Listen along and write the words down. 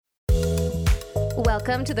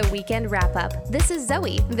Welcome to the Weekend Wrap-Up. This is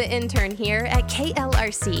Zoe, the intern here at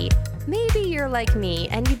KLRC. Maybe you're like me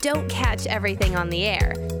and you don't catch everything on the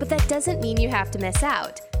air, but that doesn't mean you have to miss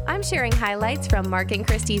out. I'm sharing highlights from Mark and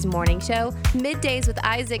Christy's morning show, Middays with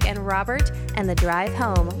Isaac and Robert, and The Drive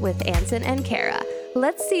Home with Ansen and Kara.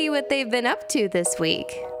 Let's see what they've been up to this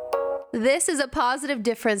week. This is a positive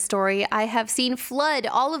difference story I have seen flood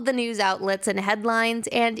all of the news outlets and headlines,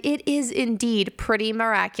 and it is indeed pretty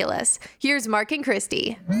miraculous. Here's Mark and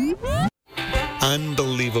Christy.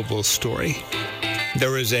 Unbelievable story.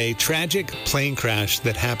 There was a tragic plane crash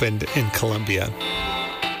that happened in Colombia,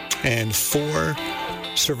 and 4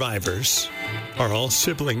 survivors are all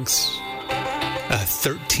siblings. A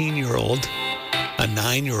 13-year-old, a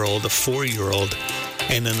 9-year-old, a 4-year-old,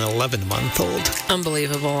 and an 11-month-old.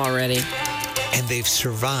 Unbelievable already. And they've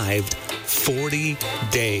survived 40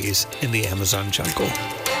 days in the Amazon jungle.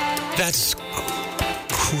 That's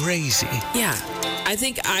crazy. Yeah. I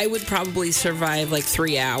think I would probably survive like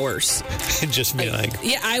 3 hours. And just be like...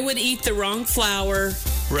 Yeah, I would eat the wrong flour,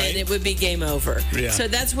 right, and it would be game over. Yeah. So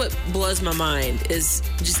that's what blows my mind, is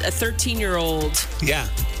just a 13-year-old. Yeah.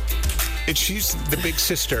 And she's the big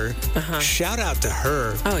sister. Shout out to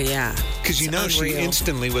her. Oh, yeah. Because, you know, she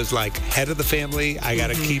instantly was like, head of the family. I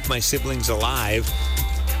got to keep my siblings alive.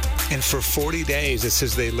 And for 40 days, it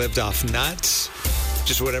says they lived off nuts,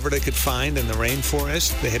 just whatever they could find in the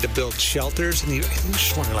rainforest. They had to build shelters. And you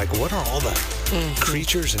just wonder, like, what are all the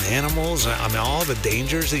creatures and animals? I mean, all the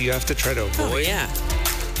dangers that you have to try to avoid. Oh, yeah.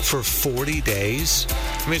 For 40 days.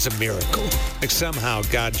 I mean, it's a miracle. Like, somehow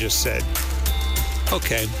God just said,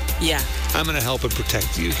 okay. Yeah. I'm going to help and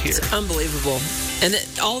protect you here. It's unbelievable. And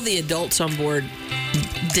all the adults on board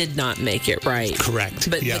did not make it right. Correct.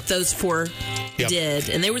 But those 4 did.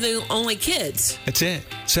 And they were the only kids. That's it.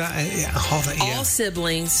 So all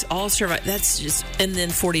siblings, all survived. That's just, and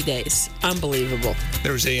then 40 days. Unbelievable.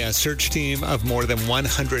 There was a search team of more than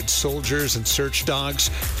 100 soldiers and search dogs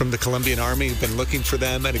from the Colombian army who've been looking for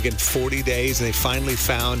them. And again, 40 days. And they finally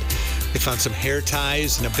found some hair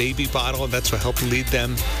ties and a baby bottle. And that's what helped lead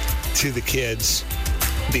them to the kids.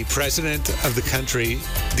 The president of the country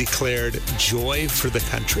declared joy for the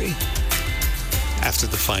country after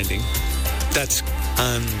the finding. That's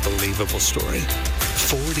unbelievable story.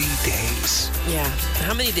 40 days. Yeah.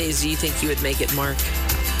 How many days do you think you would make it, Mark?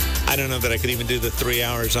 I don't know that I could even do the 3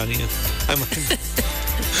 hours on you.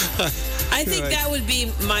 I think that would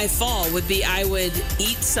be my fall, I would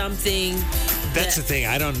eat something. That's the thing.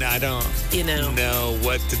 I don't know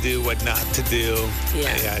what to do, what not to do.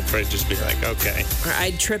 Yeah. I'd probably just be like, okay. Or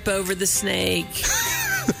I'd trip over the snake.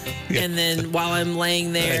 And then while I'm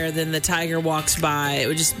laying there, then the tiger walks by. It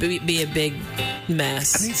would just be a big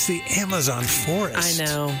mess. I mean, it's the Amazon forest. I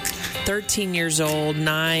know. 13 years old,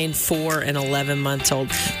 9, 4, and 11 months old.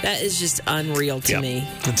 That is just unreal to me.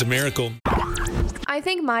 It's a miracle. I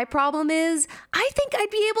think my problem is I think I'd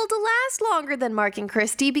be able to last longer than Mark and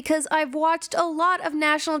Christy because I've watched a lot of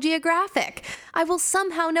National Geographic. I will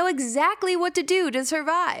somehow know exactly what to do to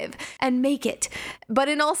survive and make it. But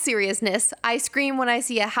in all seriousness, I scream when I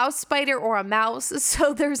see a house spider or a mouse,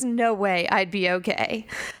 so there's no way I'd be okay.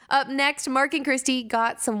 Up next, Mark and Christy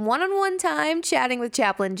got some one-on-one time chatting with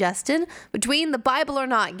Chaplin Justin between the Bible or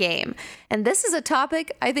Not game. And this is a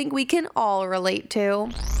topic I think we can all relate to.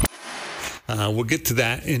 We'll get to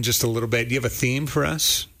that in just a little bit. Do you have a theme for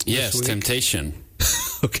us? Yes, temptation.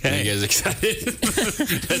 Okay. Are you guys excited?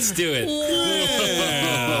 Let's do it.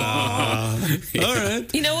 All right.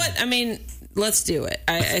 You know what? I mean, let's do it.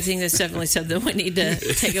 I think that's definitely something we need to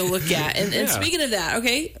take a look at. And speaking of that,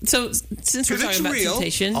 okay, so since we're talking about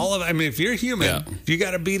temptation. If you're human, if you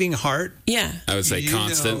got a beating heart. Yeah. I would say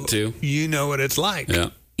constant, too. You know what it's like.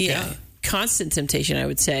 Yeah. Constant temptation, I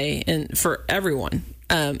would say, and for everyone.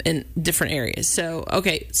 In different areas. So,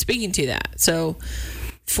 okay, speaking to that. So,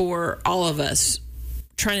 for all of us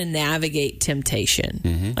trying to navigate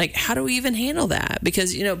temptation, like, how do we even handle that?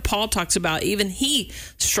 Because, Paul talks about even he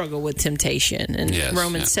struggled with temptation. In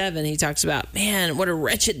Romans 7, he talks about, man, what a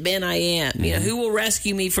wretched man I am. Who will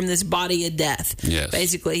rescue me from this body of death? Yes.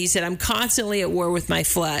 Basically, he said, I'm constantly at war with my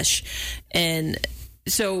flesh. And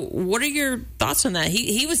so, what are your thoughts on that?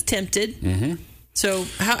 He was tempted. So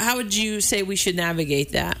how would you say we should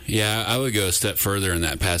navigate that? Yeah, I would go a step further in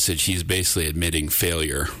that passage. He's basically admitting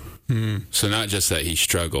failure. So not just that he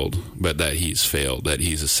struggled, but that he's failed, that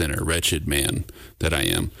he's a sinner, wretched man that I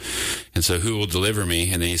am. And so who will deliver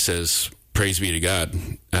me? And then he says, praise be to God,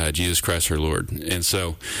 Jesus Christ our Lord. And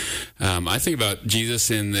so I think about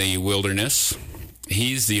Jesus in the wilderness.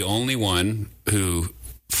 He's the only one who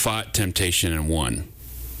fought temptation and won.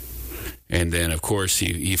 And then, of course,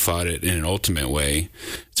 he fought it in an ultimate way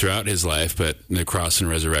throughout his life, but the cross and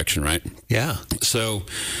resurrection, right? Yeah. So,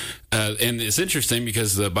 and it's interesting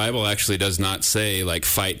because the Bible actually does not say, like,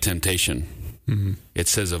 fight temptation. Mm-hmm. It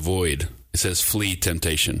says avoid. It says flee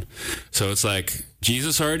temptation. So it's like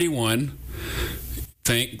Jesus already won.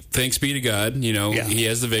 Thanks be to God. He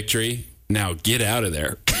has the victory. Now get out of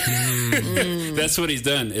there. That's what he's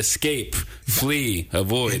done. Escape, flee,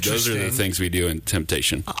 avoid. Those are the things we do in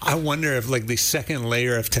temptation. I wonder if the second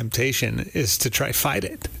layer of temptation is to try fight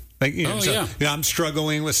it. I'm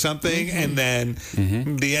struggling with something, and then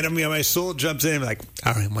the enemy of my soul jumps in and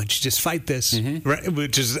all right, why don't you just fight this? Right?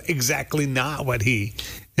 Which is exactly not what he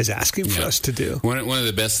is asking for us to do. One of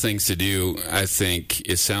the best things to do, I think,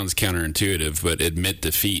 it sounds counterintuitive, but admit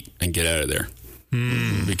defeat and get out of there.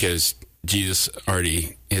 Because Jesus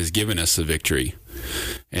already has given us the victory.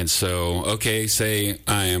 And so, say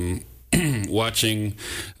I am watching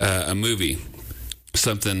a movie,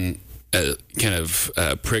 something kind of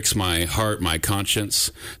pricks my heart, my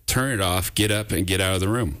conscience. Turn it off, get up, and get out of the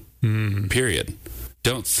room. Period.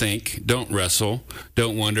 Don't think, don't wrestle,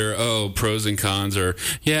 don't wonder, pros and cons, or,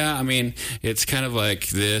 it's kind of like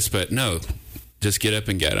this, but no. Just get up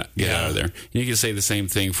and get out of there. You can say the same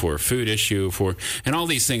thing for a food issue, and all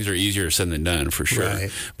these things are easier said than done, for sure.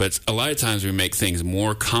 Right. But a lot of times we make things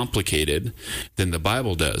more complicated than the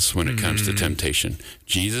Bible does when it comes to temptation.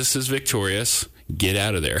 Jesus is victorious. Get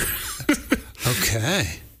out of there.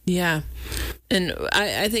 Okay. Yeah. And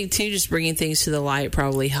I think, too, just bringing things to the light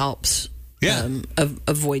probably helps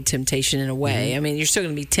avoid temptation in a way. I mean, you're still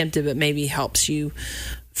going to be tempted, but maybe helps you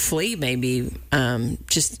flee, maybe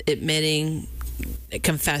just admitting,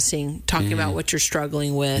 confessing, talking about what you're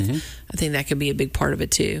struggling with. I think that could be a big part of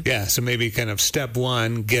it too. Yeah, so maybe kind of step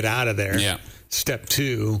one, get out of there. Yeah. Step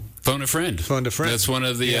two, phone a friend. That's one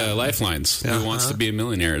of the lifelines. Who wants to be a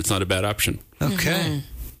millionaire? It's not a bad option. Okay.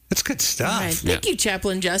 That's good stuff. Right. Thank you,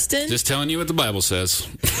 Chaplain Justin. Just telling you what the Bible says.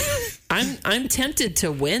 I'm tempted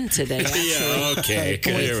to win today, actually. Okay.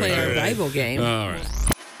 When we play our Bible game. All right.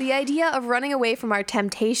 The idea of running away from our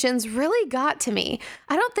temptations really got to me.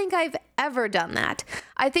 I don't think I've ever done that.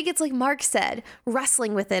 I think it's like Mark said,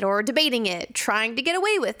 wrestling with it or debating it, trying to get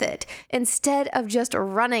away with it, instead of just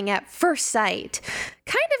running at first sight.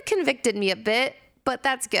 Kind of convicted me a bit, but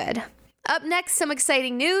that's good. Up next, some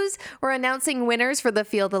exciting news. We're announcing winners for the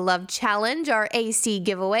Feel the Love Challenge, our AC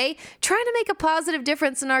giveaway, trying to make a positive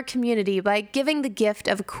difference in our community by giving the gift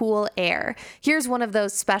of cool air. Here's one of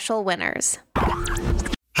those special winners.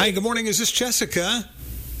 Hi, good morning. Is this Jessica?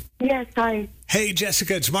 Yes, hi. Hey,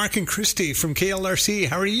 Jessica, it's Mark and Christy from KLRC.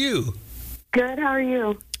 How are you? Good, how are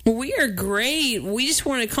you? We are great. We just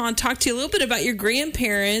want to call and talk to you a little bit about your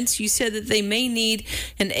grandparents. You said that they may need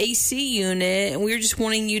an AC unit, and we were just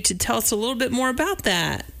wanting you to tell us a little bit more about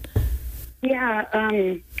that. Yeah,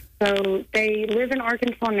 so they live in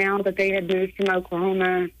Arkansas now, but they had moved from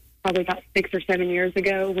Oklahoma probably about 6 or 7 years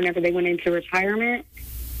ago whenever they went into retirement.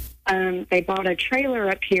 They bought a trailer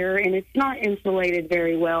up here, and it's not insulated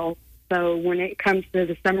very well. So when it comes to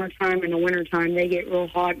the summertime and the wintertime, they get real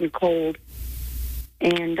hot and cold.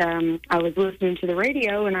 And I was listening to the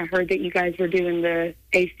radio, and I heard that you guys were doing the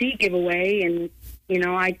AC giveaway. And,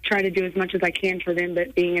 I try to do as much as I can for them,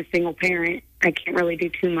 but being a single parent, I can't really do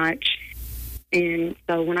too much. And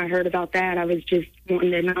so when I heard about that, I was just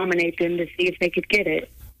wanting to nominate them to see if they could get it.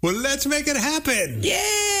 Well, let's make it happen.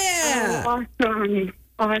 Yeah. Oh,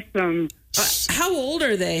 awesome. How old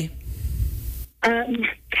are they?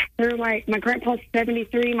 They're like, my grandpa's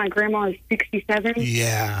 73, my grandma is 67.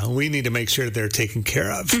 Yeah, we need to make sure they're taken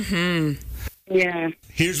care of. Yeah.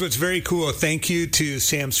 Here's what's very cool. Thank you to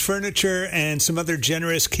Sam's Furniture and some other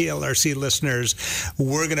generous KLRC listeners.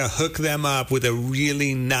 We're going to hook them up with a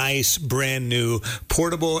really nice, brand new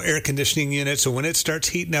portable air conditioning unit. So when it starts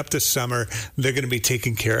heating up this summer, they're going to be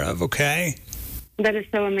taken care of, okay? That is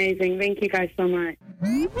so amazing. Thank you guys so much.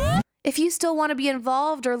 If you still want to be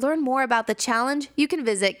involved or learn more about the challenge, you can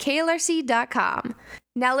visit klrc.com.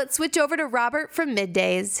 Now let's switch over to Robert from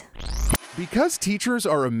Middays. Because teachers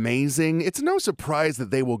are amazing, it's no surprise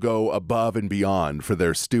that they will go above and beyond for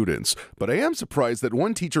their students. But I am surprised that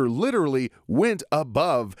one teacher literally went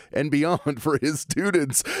above and beyond for his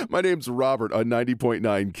students. My name's Robert on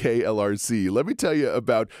 90.9 KLRC. Let me tell you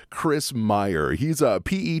about Chris Meyer. He's a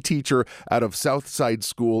PE teacher out of Southside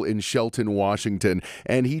School in Shelton, Washington,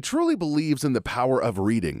 and he truly believes in the power of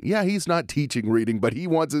reading. Yeah, he's not teaching reading, but he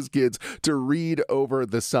wants his kids to read over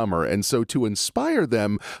the summer. And so to inspire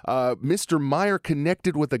them, Mr. Mr. Meyer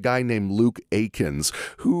connected with a guy named Luke Akins,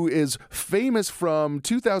 who is famous from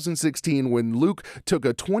 2016 when Luke took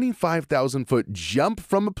a 25,000-foot jump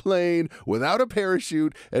from a plane without a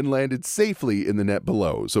parachute and landed safely in the net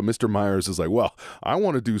below. So Mr. Myers is like, well, I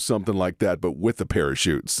want to do something like that, but with a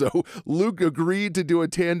parachute. So Luke agreed to do a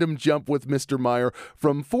tandem jump with Mr. Meyer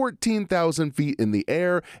from 14,000 feet in the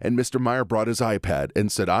air, and Mr. Meyer brought his iPad and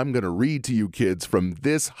said, I'm going to read to you kids from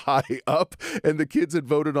this high up. And the kids had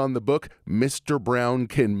voted on the book, Mr. Brown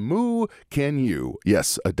Can Moo, Can You?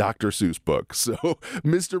 Yes, a Dr. Seuss book. So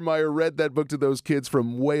Mr. Meyer read that book to those kids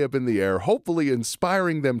from way up in the air, hopefully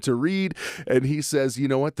inspiring them to read. And he says, you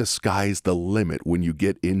know what? The sky's the limit when you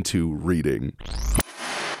get into reading.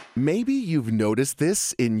 Maybe you've noticed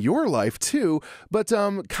this in your life too, but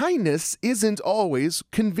kindness isn't always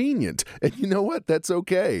convenient. And you know what? That's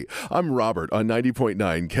okay. I'm Robert on 90.9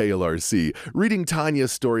 KLRC, reading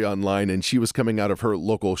Tanya's story online, and she was coming out of her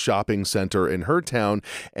local shopping center in her town,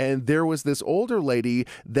 and there was this older lady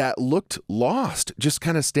that looked lost, just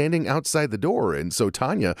kind of standing outside the door. And so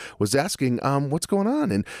Tanya was asking, what's going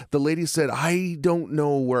on? And the lady said, I don't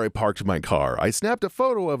know where I parked my car. I snapped a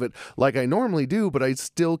photo of it like I normally do, but I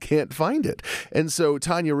still can't find it. And so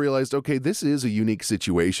Tanya realized, okay, this is a unique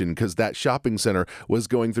situation because that shopping center was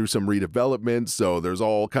going through some redevelopment. So there's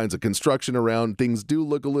all kinds of construction around. Things do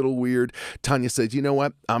look a little weird. Tanya said, you know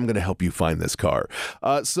what? I'm going to help you find this car.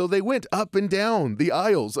 So they went up and down the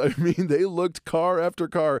aisles. I mean, they looked car after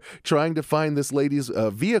car trying to find this lady's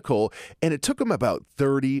vehicle. And it took them about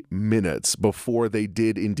 30 minutes before they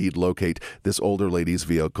did indeed locate this older lady's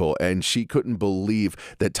vehicle. And she couldn't believe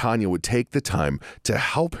that Tanya would take the time to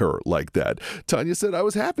help her like that. Tanya said, I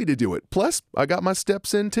was happy to do it. Plus, I got my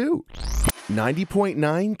steps in too. 90.9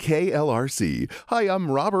 KLRC. Hi,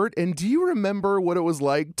 I'm Robert, and do you remember what it was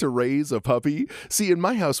like to raise a puppy? See, in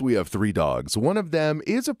my house, we have 3 dogs. One of them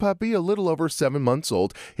is a puppy, a little over 7 months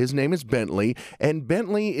old. His name is Bentley, and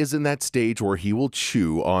Bentley is in that stage where he will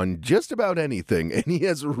chew on just about anything, and he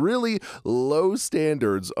has really low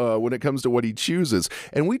standards when it comes to what he chooses,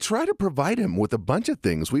 and we try to provide him with a bunch of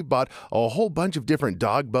things. We've bought a whole bunch of different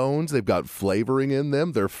dog bones. They've got flavoring in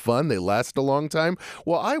them. They're fun. They last a long time.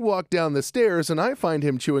 Well, I walk down the stairs and I find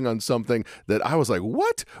him chewing on something that I was like,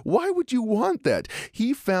 what? Why would you want that?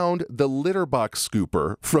 He found the litter box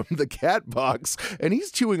scooper from the cat box and he's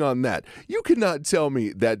chewing on that. You cannot tell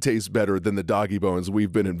me that tastes better than the doggy bones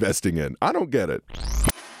we've been investing in. I don't get it.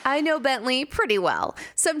 I know Bentley pretty well.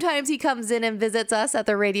 Sometimes he comes in and visits us at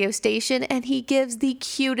the radio station and he gives the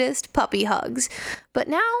cutest puppy hugs. But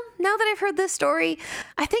now that I've heard this story,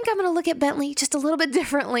 I think I'm going to look at Bentley just a little bit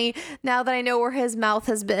differently now that I know where his mouth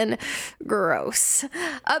has been. Gross.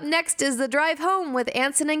 Up next is The Drive Home with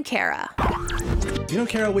Ansen and Kara. You know,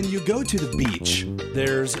 Kara, when you go to the beach,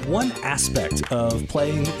 there's one aspect of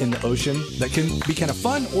playing in the ocean that can be kind of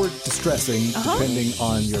fun or distressing depending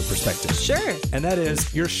on your perspective. Sure. And that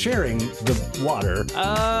is you're sharing the water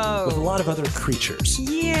with a lot of other creatures.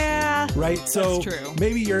 Yeah. Right? So that's true.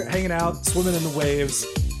 Maybe you're hanging out, swimming in the waves,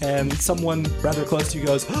 and someone rather close to you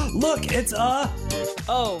goes, look, it's a...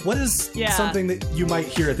 Oh. What is something that you might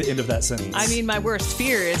hear at the end of that sentence? I mean, my worst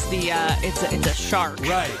fear is it's a shark.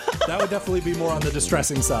 Right. That would definitely be more on the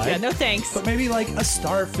distressing side. Yeah, no thanks. But maybe like a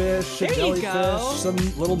starfish, there a jellyfish, some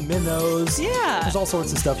little minnows. Yeah. There's all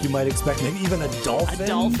sorts of stuff you might expect. Maybe even a dolphin. A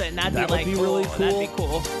dolphin. That would be really cool. That'd be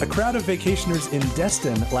cool. A crowd of vacationers in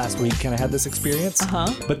Destin last week kind of had this experience.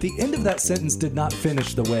 But the end of that sentence did not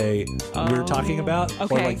finish the way we're talking about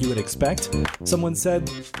or like you would expect. Someone said,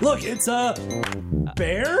 look, it's a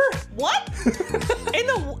bear? What? In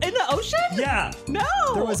the ocean? Yeah. No.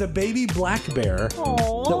 There was a baby black bear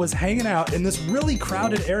that was hanging out in this really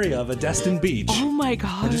crowded area of a Destin beach. Oh my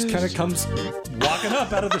gosh. And just kind of comes walking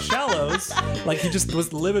up out of the shallows like he just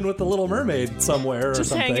was living with the Little Mermaid somewhere just or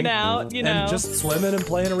something. Just hanging out, you know. And just swimming and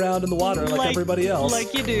playing around in the water like everybody else.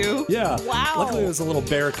 Like you do. Yeah. Wow. Luckily it was a little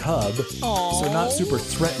bear cub. Aww. So not super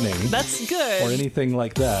threatening. That's good. Or anything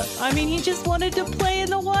like that. I mean, he just wanted to play in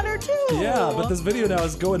the water too. Yeah, but this video now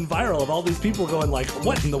is going viral of all these people going like,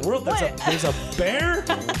 what in the world? There's a bear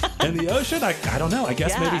in the ocean? I don't know. I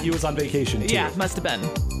guess maybe he was on vacation too. Yeah, must have been.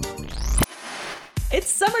 It's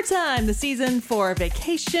summertime, the season for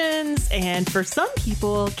vacations, and for some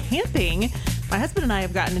people, camping. My husband and I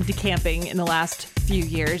have gotten into camping in the last few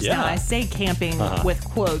years. Yeah. Now, I say camping with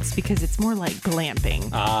quotes because it's more like glamping.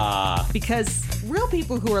 Because real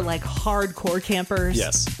people who are like hardcore campers,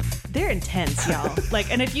 yes, they're intense, y'all. Like,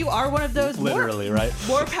 and if you are one of those, literally, right?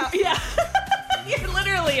 More power, yeah. You're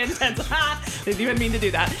literally intense. Didn't even mean to do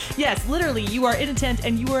that. Yes, literally, you are in a tent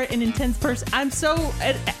and you are an intense person.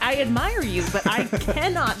 I admire you, but I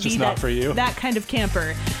cannot be not for you. that kind of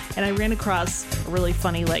camper. And I ran across a really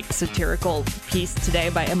funny, satirical piece today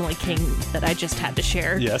by Emily King that I just had to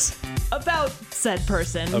share. Yes. About said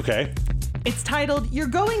person. Okay. It's titled, "You're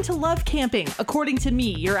Going to Love Camping, According to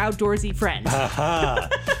Me, Your Outdoorsy Friend."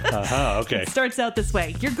 Okay. It starts out this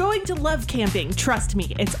way. "You're going to love camping. Trust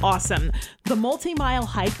me, it's awesome. The multi-mile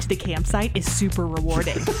hike to the campsite is super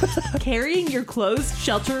rewarding. Carrying your clothes,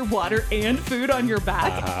 shelter, water, and food on your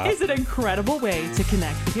back is an incredible way to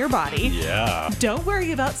connect with your body. Yeah. Don't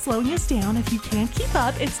worry about slowing us down if you can't keep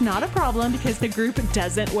up. It's not a problem because the group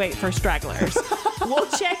doesn't wait for stragglers. We'll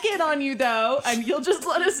check in on you, though, and you'll just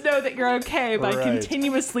let us know that you're okay by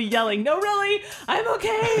continuously yelling, 'No, really, I'm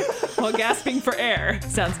okay,' while gasping for air."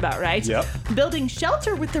 Sounds about right. Yep. "Building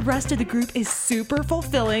shelter with the rest of the group is super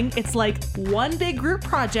fulfilling. It's like one big group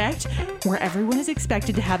project where everyone is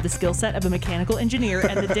expected to have the skill set of a mechanical engineer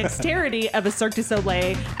and the dexterity of a Cirque du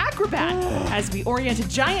Soleil acrobat as we orient a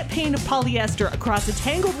giant pane of polyester across a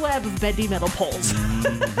tangled web of bendy metal poles.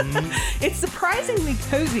 It's surprisingly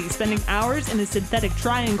cozy, spending hours in a synthetic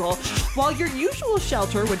triangle, while your usual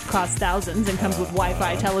shelter, which costs thousands and comes with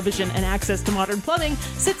Wi-Fi, television, and access to modern plumbing,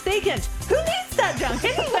 sits vacant. Who needs that junk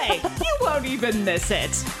anyway? You won't even miss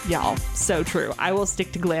it." Y'all, so true. I will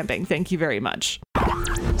stick to glamping. Thank you very much.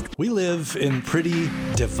 We live in pretty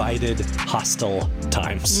divided, hostile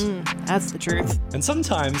times. That's the truth. And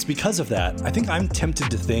sometimes, because of that, I think I'm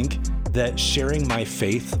tempted to think that sharing my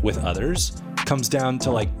faith with others comes down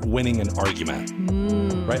to winning an argument.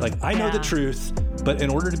 Right? I know the truth, but in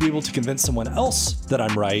order to be able to convince someone else that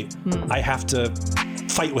I'm right, I have to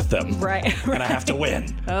fight with them. Right. And I have to win.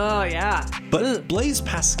 Oh, yeah. But Blaise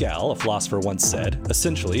Pascal, a philosopher, once said,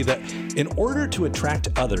 essentially, that in order to attract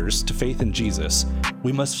others to faith in Jesus,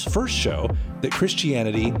 we must first show that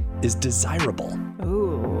Christianity is desirable.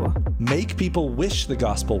 Ooh. Make people wish the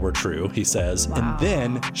gospel were true, he says, and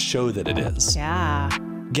then show that it is. Yeah.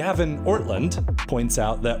 Gavin Ortland points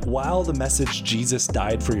out that while the message Jesus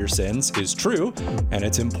died for your sins is true, and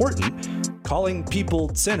it's important, calling people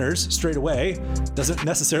sinners straight away doesn't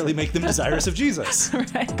necessarily make them desirous of Jesus.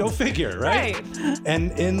 Right. Go figure, right?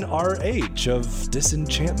 And in our age of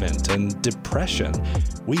disenchantment and depression,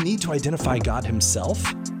 we need to identify God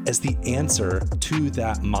himself as the answer to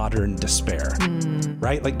that modern despair,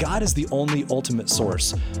 right? God is the only ultimate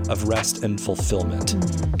source of rest and fulfillment.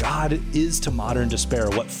 God is to modern despair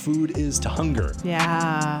what food is to hunger.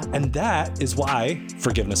 Yeah. And that is why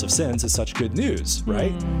forgiveness of sins is such good news,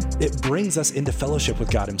 right? It brings us into fellowship with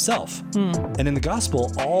God himself. And in the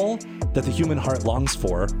gospel, all that the human heart longs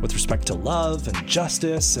for with respect to love and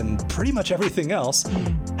justice and pretty much everything else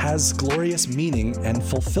has glorious meaning and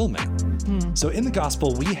fulfillment. So in the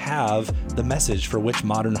gospel, we have the message for which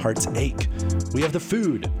modern hearts ache. We have the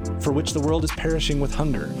food for which the world is perishing with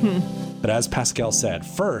hunger. But as Pascal said,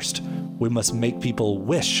 first, we must make people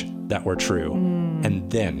wish that we're true and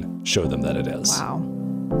then show them that it is. Wow.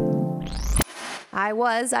 I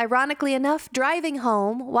was, ironically enough, driving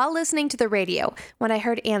home while listening to the radio when I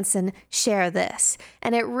heard Ansen share this,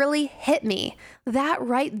 and it really hit me. That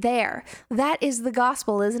right there, that is the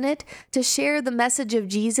gospel, isn't it? To share the message of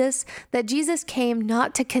Jesus, that Jesus came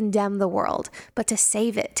not to condemn the world, but to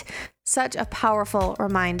save it. Such a powerful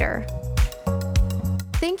reminder.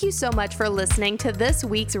 Thank you so much for listening to this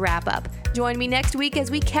week's wrap-up. Join me next week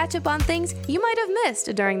as we catch up on things you might have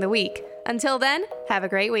missed during the week. Until then, have a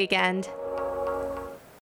great weekend.